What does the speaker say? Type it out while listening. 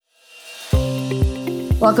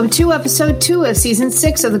Welcome to episode 2 of season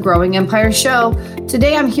 6 of the Growing Empire Show.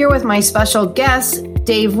 Today I'm here with my special guest,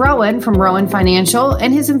 Dave Rowan from Rowan Financial,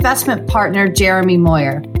 and his investment partner, Jeremy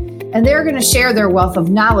Moyer. And they're going to share their wealth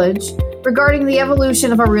of knowledge regarding the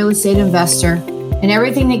evolution of a real estate investor and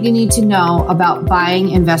everything that you need to know about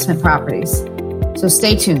buying investment properties. So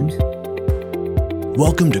stay tuned.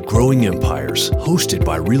 Welcome to Growing Empires, hosted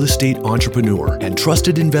by real estate entrepreneur and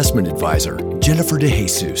trusted investment advisor, Jennifer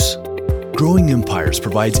DeJesus. Growing Empires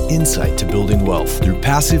provides insight to building wealth through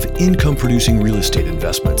passive income-producing real estate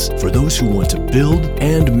investments for those who want to build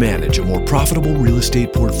and manage a more profitable real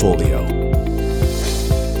estate portfolio.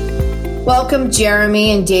 Welcome,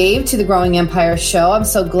 Jeremy and Dave, to the Growing Empire Show. I'm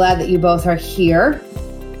so glad that you both are here.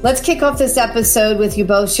 Let's kick off this episode with you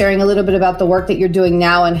both sharing a little bit about the work that you're doing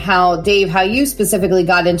now and how, Dave, how you specifically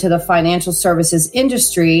got into the financial services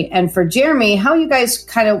industry. And for Jeremy, how you guys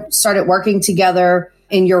kind of started working together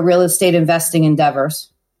in your real estate investing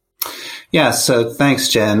endeavors. Yeah, so thanks,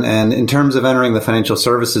 Jen. And in terms of entering the financial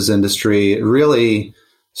services industry, it really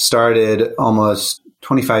started almost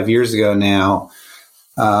 25 years ago now.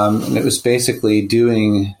 And it was basically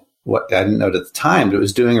doing what I didn't know at the time, but it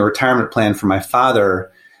was doing a retirement plan for my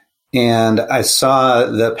father. And I saw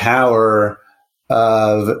the power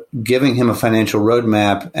of giving him a financial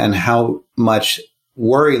roadmap and how much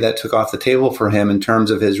worry that took off the table for him in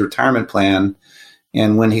terms of his retirement plan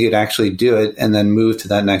and when he could actually do it and then move to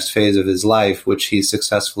that next phase of his life, which he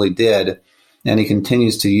successfully did. And he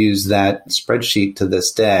continues to use that spreadsheet to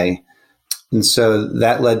this day. And so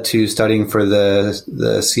that led to studying for the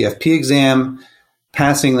CFP exam,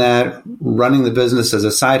 passing that, running the business as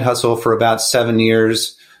a side hustle for about 7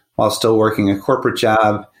 years while still working a corporate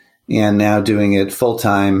job, and now doing it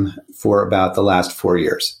full-time for about the last 4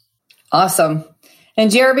 years. Awesome. And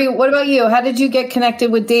Jeremy, what about you? How did you get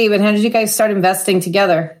connected with Dave, and how did you guys start investing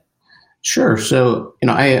together? Sure. So,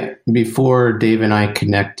 before Dave and I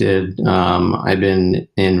connected, I've been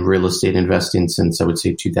in real estate investing since I would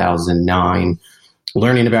say 2009.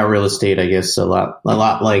 Learning about real estate, I guess, a lot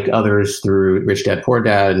like others through Rich Dad Poor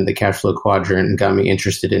Dad and the Cash Flow Quadrant, and got me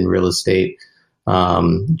interested in real estate.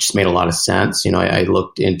 Just made a lot of sense. I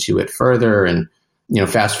looked into it further, and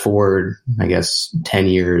fast forward, I guess, 10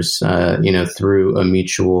 years, through a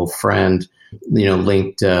mutual friend,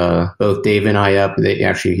 linked both Dave and I up.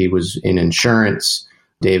 He was in insurance.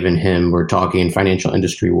 Dave and him were talking financial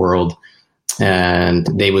industry world, and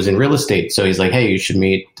Dave was in real estate. So he's like, hey, you should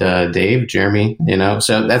meet Dave, Jeremy,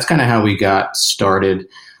 So that's kind of how we got started,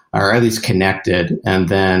 or at least connected. And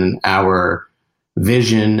then our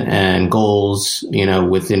vision and goals,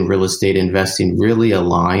 within real estate investing really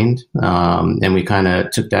aligned. And we kind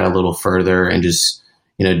of took that a little further and just,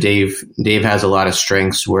 Dave has a lot of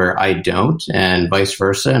strengths where I don't, and vice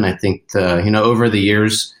versa. And I think, over the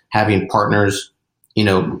years, having partners, you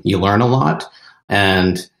learn a lot.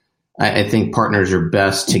 And I think partners are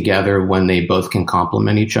best together when they both can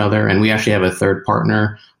complement each other. And we actually have a third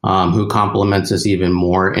partner who complements us even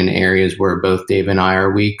more in areas where both Dave and I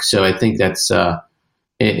are weak. So I think that's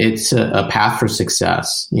it's a path for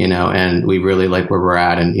success, and we really like where we're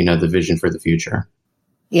at and, the vision for the future.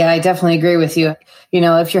 Yeah, I definitely agree with you.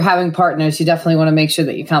 If you're having partners, you definitely want to make sure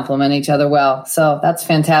that you complement each other well. So that's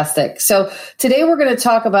fantastic. So today we're going to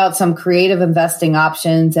talk about some creative investing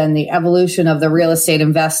options and the evolution of the real estate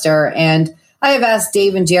investor. And I have asked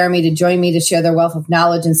Dave and Jeremy to join me to share their wealth of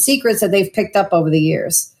knowledge and secrets that they've picked up over the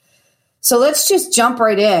years. So let's just jump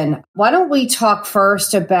right in. Why don't we talk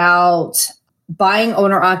first about buying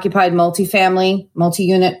owner-occupied multifamily,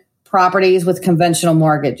 multi-unit properties with conventional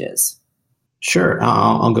mortgages? Sure.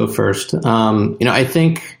 I'll go first. I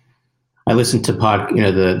think I listen to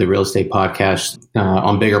the real estate podcast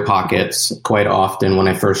on Bigger Pockets quite often. When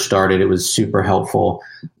I first started, it was super helpful.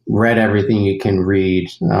 Read everything you can read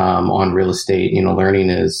on real estate.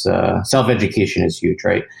 Learning is self-education is huge,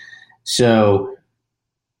 right? So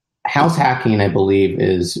house hacking, I believe,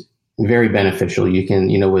 is very beneficial. You can,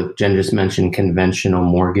 what Jen just mentioned, conventional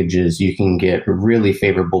mortgages, you can get really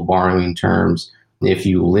favorable borrowing terms if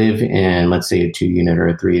you live in, let's say, a 2-unit or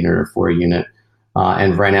a 3-unit or 4-unit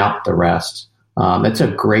and rent out the rest. That's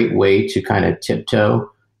a great way to kind of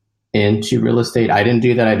tiptoe into real estate. I didn't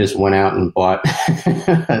do that. I just went out and bought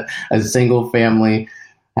a single family,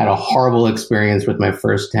 had a horrible experience with my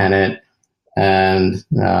first tenant, and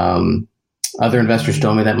other investors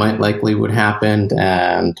told me that might likely would happen,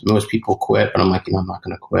 and most people quit, but I'm like, I'm not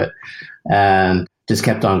going to quit, and just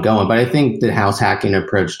kept on going. But I think the house hacking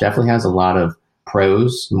approach definitely has a lot of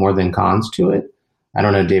pros more than cons to it. I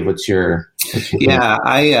don't know, Dave, what's your Yeah,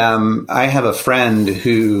 I have a friend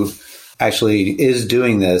who actually is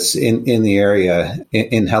doing this in the area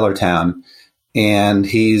in Hellertown. And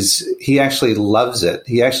he actually loves it.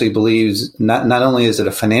 He actually believes not only is it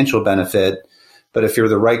a financial benefit, but if you're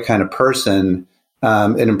the right kind of person,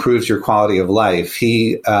 it improves your quality of life.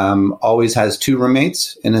 He always has 2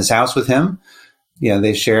 roommates in his house with him.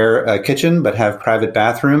 They share a kitchen, but have private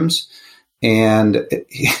bathrooms. And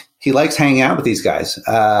he likes hanging out with these guys.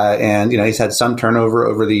 And he's had some turnover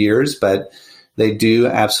over the years, but they do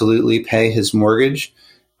absolutely pay his mortgage.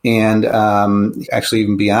 And actually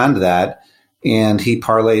even beyond that. And he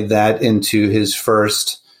parlayed that into his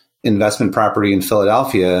first investment property in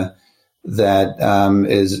Philadelphia that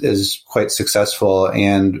is quite successful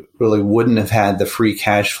and really wouldn't have had the free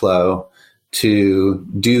cash flow to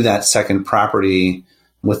do that second property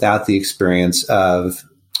without the experience of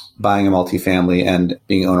buying a multifamily and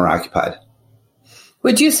being owner occupied.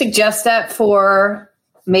 Would you suggest that for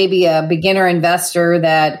maybe a beginner investor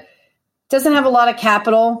that doesn't have a lot of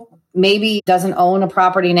capital, maybe doesn't own a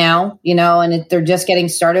property now, and they're just getting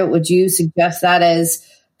started? Would you suggest that as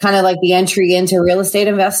kind of like the entry into real estate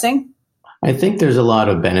investing? I think there's a lot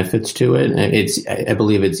of benefits to it. I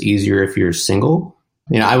believe it's easier if you're single.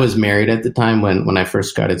 I was married at the time when I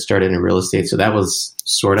first got it started in real estate, so that was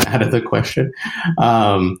sort of out of the question.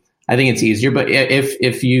 I think it's easier, but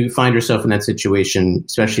if you find yourself in that situation,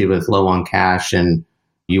 especially with low on cash and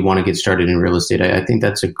you want to get started in real estate, I think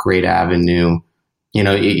that's a great avenue.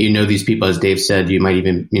 These people, as Dave said, you might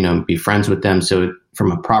even, be friends with them. So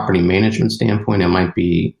from a property management standpoint, it might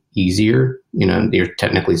be easier. You're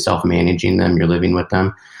technically self-managing them, you're living with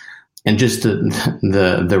them. And just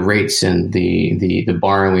the rates and the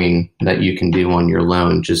borrowing that you can do on your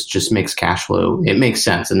loan just makes cash flow. It makes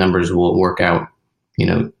sense. The numbers will work out,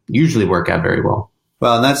 usually work out very well.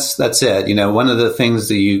 Well, and that's it. One of the things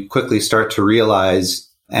that you quickly start to realize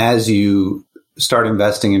as you start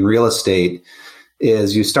investing in real estate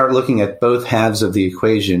is you start looking at both halves of the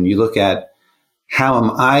equation. You look at how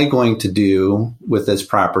am I going to do with this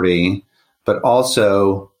property, but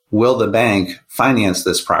also will the bank finance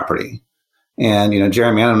this property? And,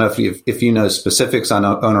 Jeremy, I don't know if you know specifics on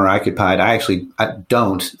owner occupied. I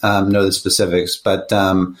don't know the specifics, but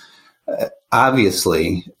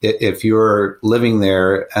obviously if you're living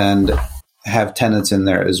there and have tenants in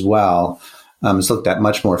there as well, it's looked at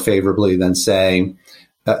much more favorably than, say,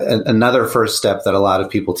 another first step that a lot of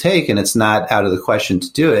people take, and it's not out of the question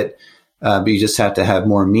to do it, but you just have to have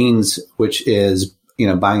more means, which is,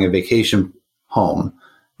 buying a vacation home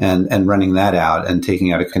and running that out and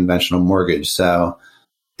taking out a conventional mortgage. So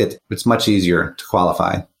it's much easier to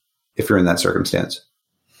qualify if you're in that circumstance.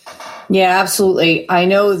 Yeah, absolutely. I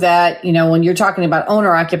know that, when you're talking about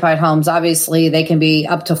owner occupied homes, obviously they can be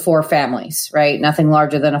up to 4 families, right? Nothing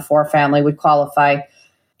larger than a 4 family would qualify.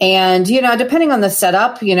 And, depending on the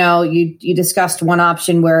setup, you discussed one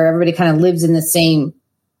option where everybody kind of lives in the same,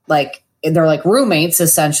 they're like roommates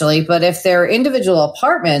essentially. But if they're individual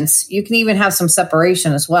apartments, you can even have some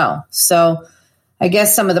separation as well. So I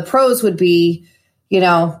guess some of the pros would be,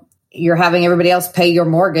 you're having everybody else pay your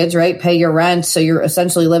mortgage, right? Pay your rent. So you're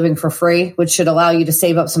essentially living for free, which should allow you to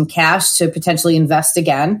save up some cash to potentially invest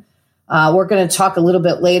again. We're going to talk a little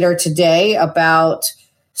bit later today about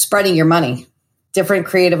spreading your money, different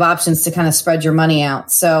creative options to kind of spread your money out.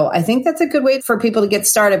 So I think that's a good way for people to get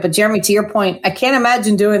started. But Jeremy, to your point, I can't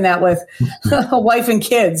imagine doing that with a wife and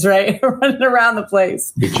kids, right? Running around the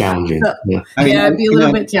place. It'd be challenging. So, it'd be a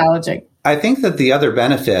little bit challenging. I think that the other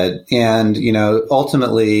benefit, and,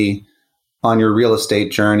 ultimately on your real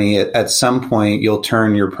estate journey, at some point, you'll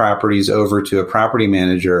turn your properties over to a property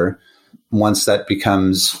manager once that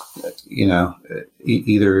becomes,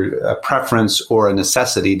 either a preference or a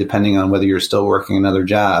necessity, depending on whether you're still working another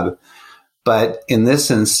job. But in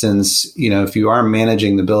this instance, if you are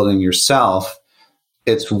managing the building yourself,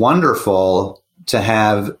 it's wonderful to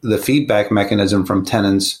have the feedback mechanism from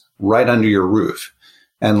tenants right under your roof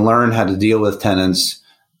and learn how to deal with tenants,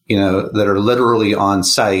 that are literally on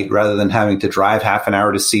site rather than having to drive half an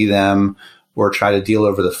hour to see them or try to deal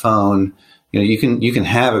over the phone. You can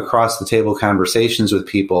have across the table conversations with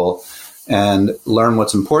people and learn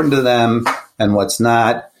what's important to them and what's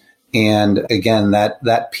not. And again,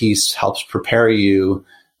 that piece helps prepare you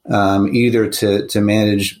either to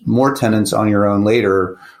manage more tenants on your own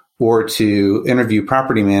later or to interview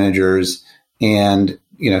property managers and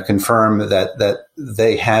confirm that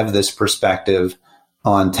they have this perspective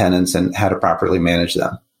on tenants and how to properly manage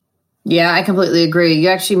them. Yeah, I completely agree. You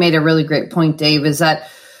actually made a really great point, Dave, is that,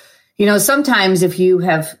 sometimes if you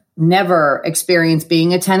have never experienced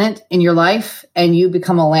being a tenant in your life and you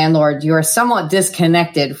become a landlord, you're somewhat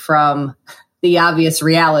disconnected from the obvious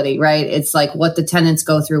reality, right? It's like what the tenants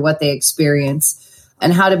go through, what they experience.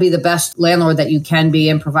 and how to be the best landlord that you can be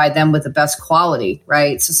and provide them with the best quality,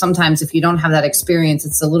 right? So sometimes if you don't have that experience,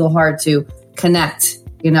 it's a little hard to connect,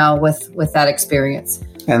 with that experience.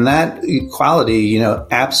 And that quality,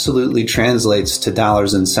 absolutely translates to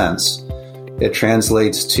dollars and cents. It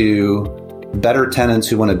translates to better tenants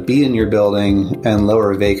who want to be in your building and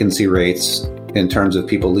lower vacancy rates in terms of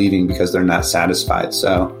people leaving because they're not satisfied.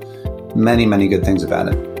 So many, many good things about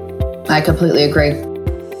it. I completely agree.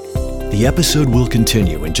 The episode will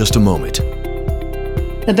continue in just a moment.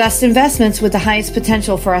 The best investments with the highest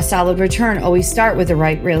potential for a solid return always start with the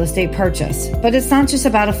right real estate purchase. But it's not just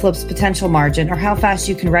about a flip's potential margin or how fast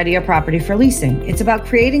you can ready a property for leasing. It's about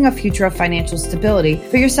creating a future of financial stability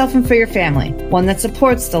for yourself and for your family, one that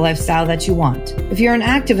supports the lifestyle that you want. If you're an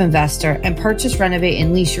active investor and purchase, renovate,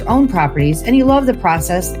 and lease your own properties, and you love the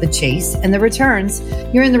process, the chase, and the returns,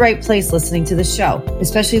 you're in the right place listening to the show,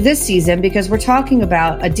 especially this season because we're talking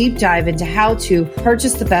about a deep dive into how to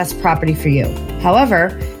purchase the best property for you. However,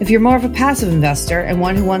 if you're more of a passive investor and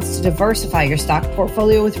one who wants to diversify your stock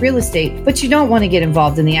portfolio with real estate, but you don't want to get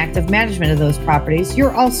involved in the active management of those properties,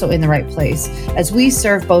 you're also in the right place, as we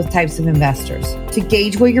serve both types of investors. To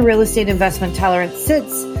gauge where your real estate investment tolerance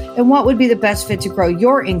sits and what would be the best fit to grow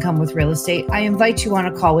your income with real estate, I invite you on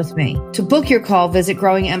a call with me. To book your call, visit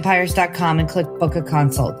growingempires.com and click book a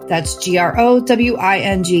consult. That's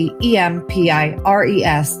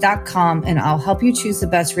growingempires.com, and I'll help you choose the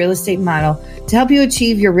best real estate model to help you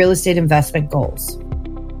achieve your real estate investment goals.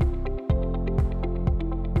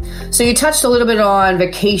 So you touched a little bit on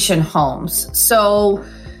vacation homes. So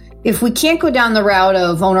if we can't go down the route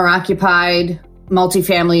of owner-occupied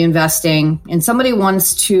multifamily investing and somebody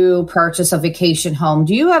wants to purchase a vacation home,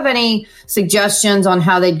 do you have any suggestions on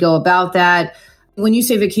how they'd go about that? When you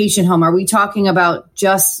say vacation home, are we talking about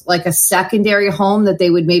just like a secondary home that they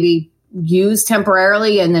would maybe use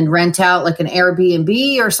temporarily and then rent out like an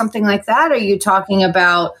Airbnb or something like that? Or are you talking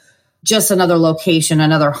about just another location,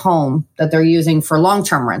 another home that they're using for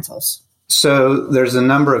long-term rentals? So there's a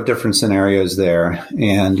number of different scenarios there.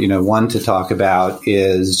 And, one to talk about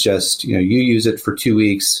is just, you use it for 2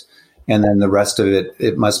 weeks and then the rest of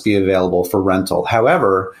it must be available for rental.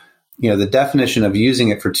 However, the definition of using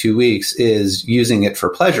it for 2 weeks is using it for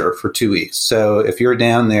pleasure for 2 weeks. So if you're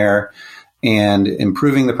down there and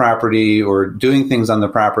improving the property or doing things on the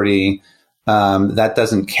property, that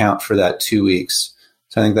doesn't count for that 2 weeks.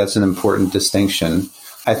 So I think that's an important distinction.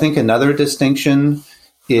 I think another distinction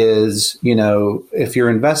is, if you're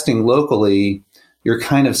investing locally, you're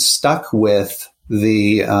kind of stuck with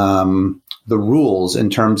the rules in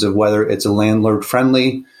terms of whether it's a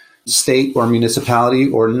landlord-friendly state or municipality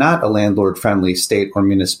or not a landlord-friendly state or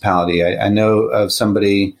municipality. I know of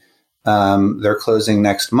somebody, they're closing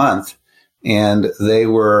next month, and they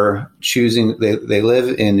were choosing, they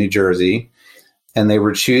live in New Jersey, and they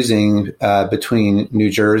were choosing between New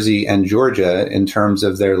Jersey and Georgia in terms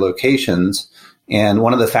of their locations. And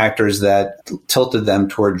one of the factors that tilted them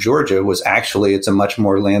toward Georgia was actually it's a much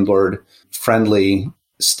more landlord-friendly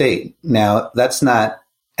state. Now, that's not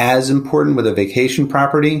as important with a vacation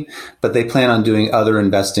property, but they plan on doing other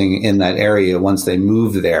investing in that area once they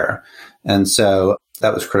move there. And so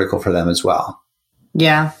that was critical for them as well.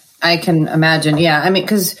 Yeah, I can imagine. Yeah, I mean,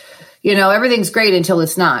 because, everything's great until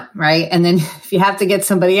it's not, right? And then if you have to get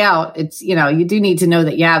somebody out, it's, you do need to know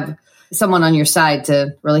that you have someone on your side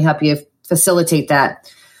to really help you facilitate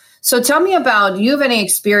that. So tell me about, do you have any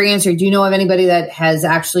experience or do you know of anybody that has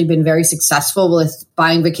actually been very successful with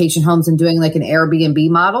buying vacation homes and doing like an Airbnb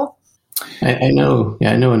model? I know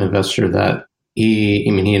an investor that he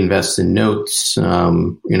invests in notes,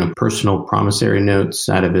 personal promissory notes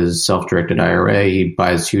out of his self-directed IRA. He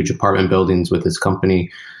buys huge apartment buildings with his company,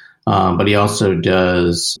 but he also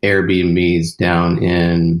does Airbnbs down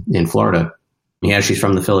in Florida. He actually is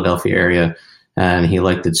from the Philadelphia area. And he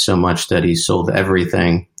liked it so much that he sold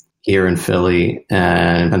everything here in Philly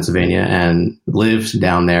and Pennsylvania and lived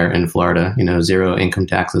down there in Florida, zero income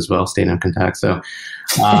tax as well, state income tax. So,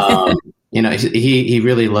 he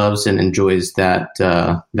really loves and enjoys that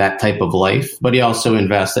type of life, but he also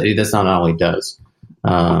invests, that's not all he does.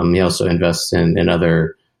 He also invests in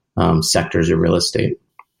other sectors of real estate.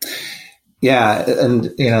 Yeah.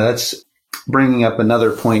 And, that's bringing up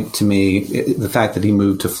another point to me, the fact that he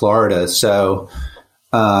moved to Florida. So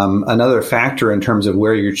another factor in terms of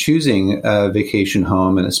where you're choosing a vacation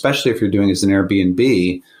home, and especially if you're doing it as an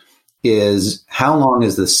Airbnb, is how long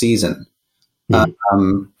is the season?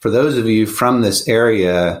 Mm-hmm. For those of you from this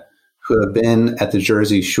area who have been at the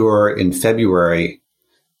Jersey Shore in February,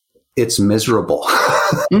 it's miserable.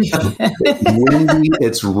 It's windy,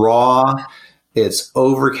 it's raw. It's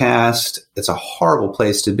overcast. It's a horrible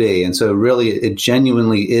place to be. And so really it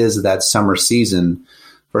genuinely is that summer season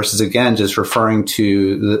versus, again, just referring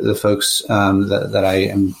to the folks that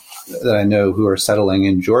I know who are settling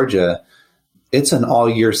in Georgia. It's an all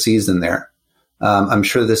year season there. I'm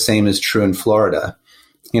sure the same is true in Florida.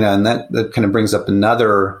 And that kind of brings up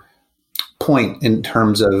another point in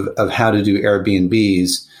terms of how to do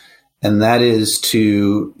Airbnbs. And that is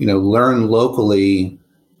to, learn locally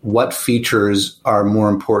what features are more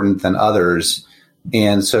important than others.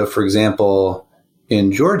 And so, for example,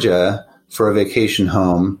 in Georgia, for a vacation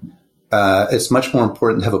home, it's much more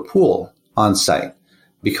important to have a pool on site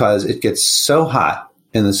because it gets so hot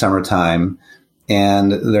in the summertime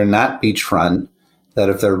and they're not beachfront that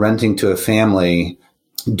if they're renting to a family,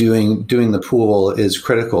 doing the pool is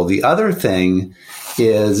critical. The other thing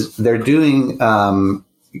is they're doing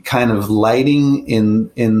kind of lighting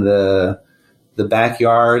in the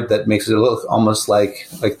backyard that makes it look almost like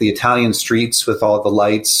the Italian streets with all the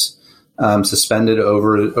lights suspended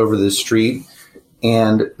over the street.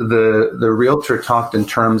 And the realtor talked in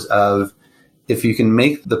terms of if you can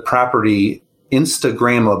make the property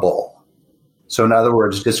Instagrammable. So in other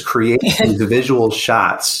words, just create these visual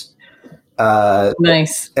shots.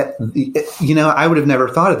 Nice. I would have never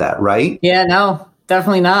thought of that, right? Yeah, no,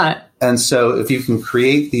 definitely not. And so if you can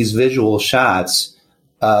create these visual shots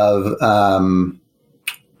of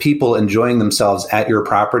people enjoying themselves at your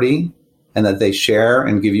property and that they share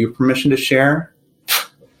and give you permission to share,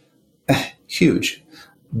 huge.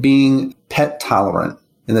 Being pet tolerant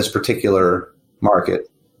in this particular market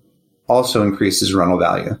also increases rental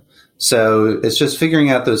value. So it's just figuring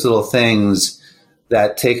out those little things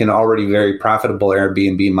that take an already very profitable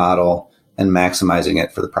Airbnb model and maximizing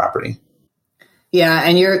it for the property. Yeah,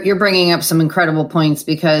 and you're bringing up some incredible points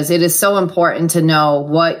because it is so important to know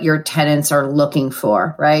what your tenants are looking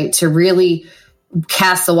for, right? To really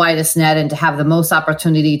cast the widest net and to have the most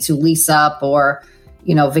opportunity to lease up or,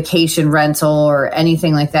 vacation rental or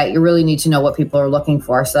anything like that. You really need to know what people are looking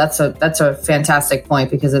for. So that's a fantastic point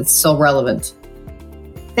because it's so relevant.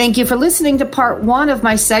 Thank you for listening to part 1 of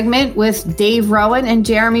my segment with Dave Rowan and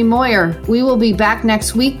Jeremy Moyer. We will be back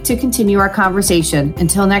next week to continue our conversation.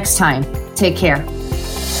 Until next time, take care.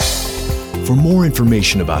 For more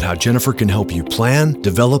information about how Jennifer can help you plan,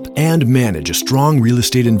 develop, and manage a strong real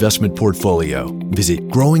estate investment portfolio, visit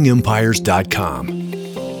growingempires.com.